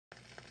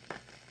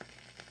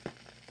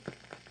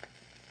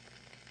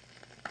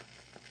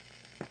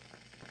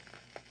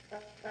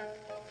A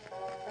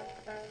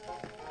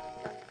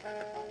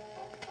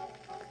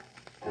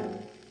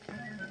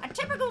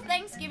typical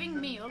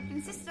Thanksgiving meal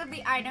consists of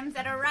the items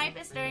that are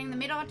ripest during the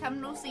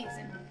mid-autumnal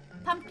season.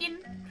 Pumpkin,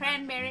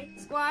 cranberry,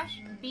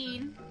 squash,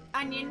 bean,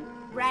 onion,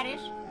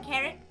 radish,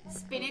 carrot,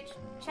 spinach,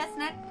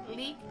 chestnut,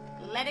 leek,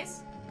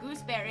 lettuce,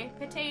 gooseberry,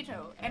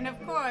 potato, and of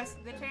course,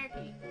 the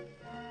turkey.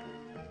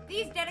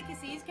 These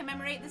delicacies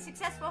commemorate the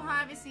successful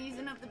harvest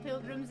season of the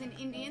Pilgrims and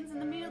Indians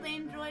and the meal they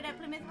enjoyed at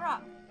Plymouth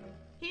Rock.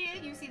 Here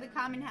you see the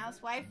common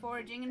housewife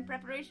foraging in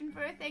preparation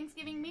for a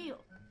Thanksgiving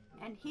meal.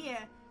 And here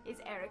is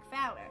Eric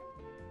Fowler.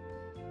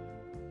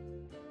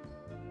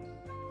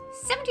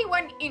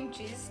 71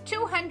 inches,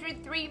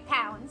 203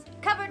 pounds,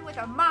 covered with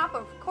a mop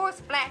of coarse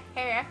black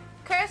hair,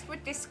 cursed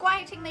with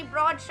disquietingly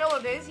broad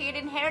shoulders he had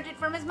inherited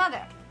from his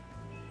mother.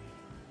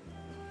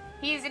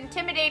 He is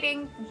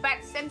intimidating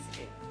but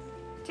sensitive.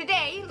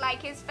 Today,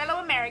 like his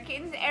fellow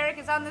Americans, Eric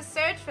is on the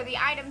search for the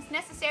items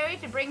necessary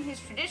to bring his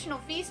traditional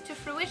feast to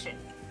fruition.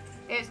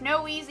 There's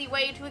no easy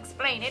way to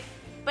explain it,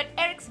 but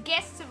Eric's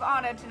guests of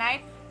honor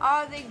tonight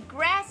are the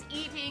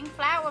grass-eating,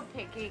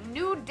 flower-picking,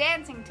 nude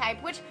dancing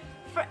type, which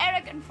for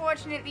Eric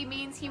unfortunately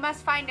means he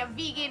must find a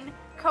vegan,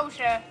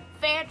 kosher,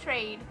 fair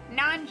trade,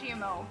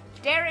 non-GMO,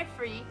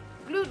 dairy-free,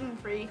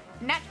 gluten-free,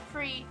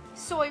 nut-free,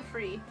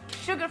 soy-free,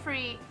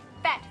 sugar-free,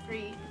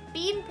 fat-free,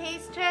 bean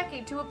paste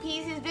turkey to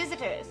appease his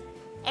visitors,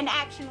 an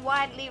action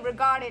widely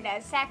regarded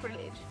as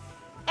sacrilege.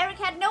 Eric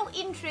had no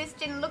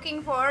interest in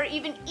looking for or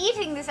even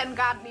eating this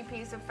ungodly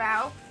piece of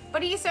fowl,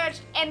 but he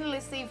searched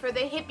endlessly for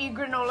the hippie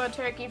granola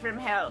turkey from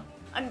hell,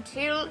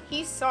 until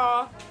he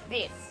saw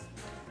this.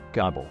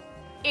 Gobble.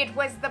 It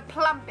was the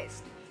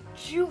plumpest,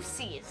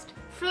 juiciest,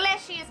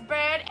 fleshiest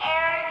bird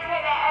Eric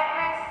had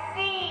ever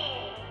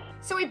seen.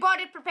 So he bought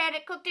it, prepared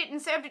it, cooked it,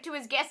 and served it to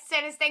his guests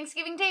at his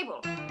Thanksgiving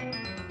table.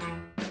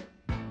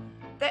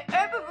 The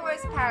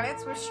herbivorous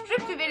palates were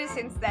stripped of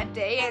innocence that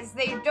day as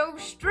they dove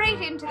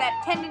straight into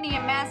that tendony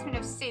amassment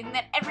of sin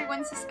that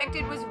everyone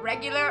suspected was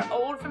regular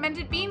old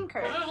fermented bean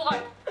curd. This is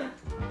like the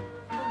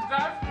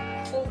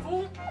best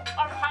food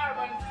I've had in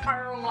my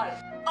entire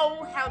life.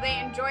 Oh, how they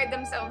enjoyed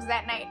themselves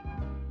that night.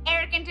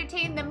 Eric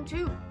entertained them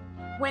too.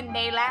 When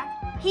they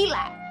laughed, he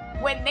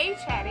laughed. When they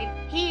chatted,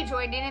 he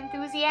joined in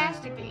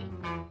enthusiastically.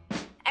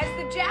 As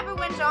the jabber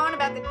went on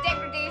about the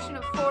degradation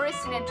of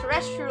forests in a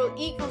terrestrial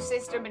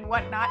ecosystem and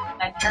whatnot,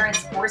 my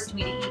parents forced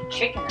me to eat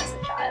chicken as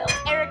a child.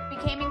 Eric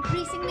became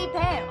increasingly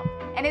pale,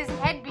 and his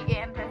head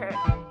began to hurt,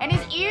 and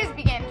his ears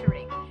began to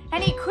ring,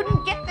 and he couldn't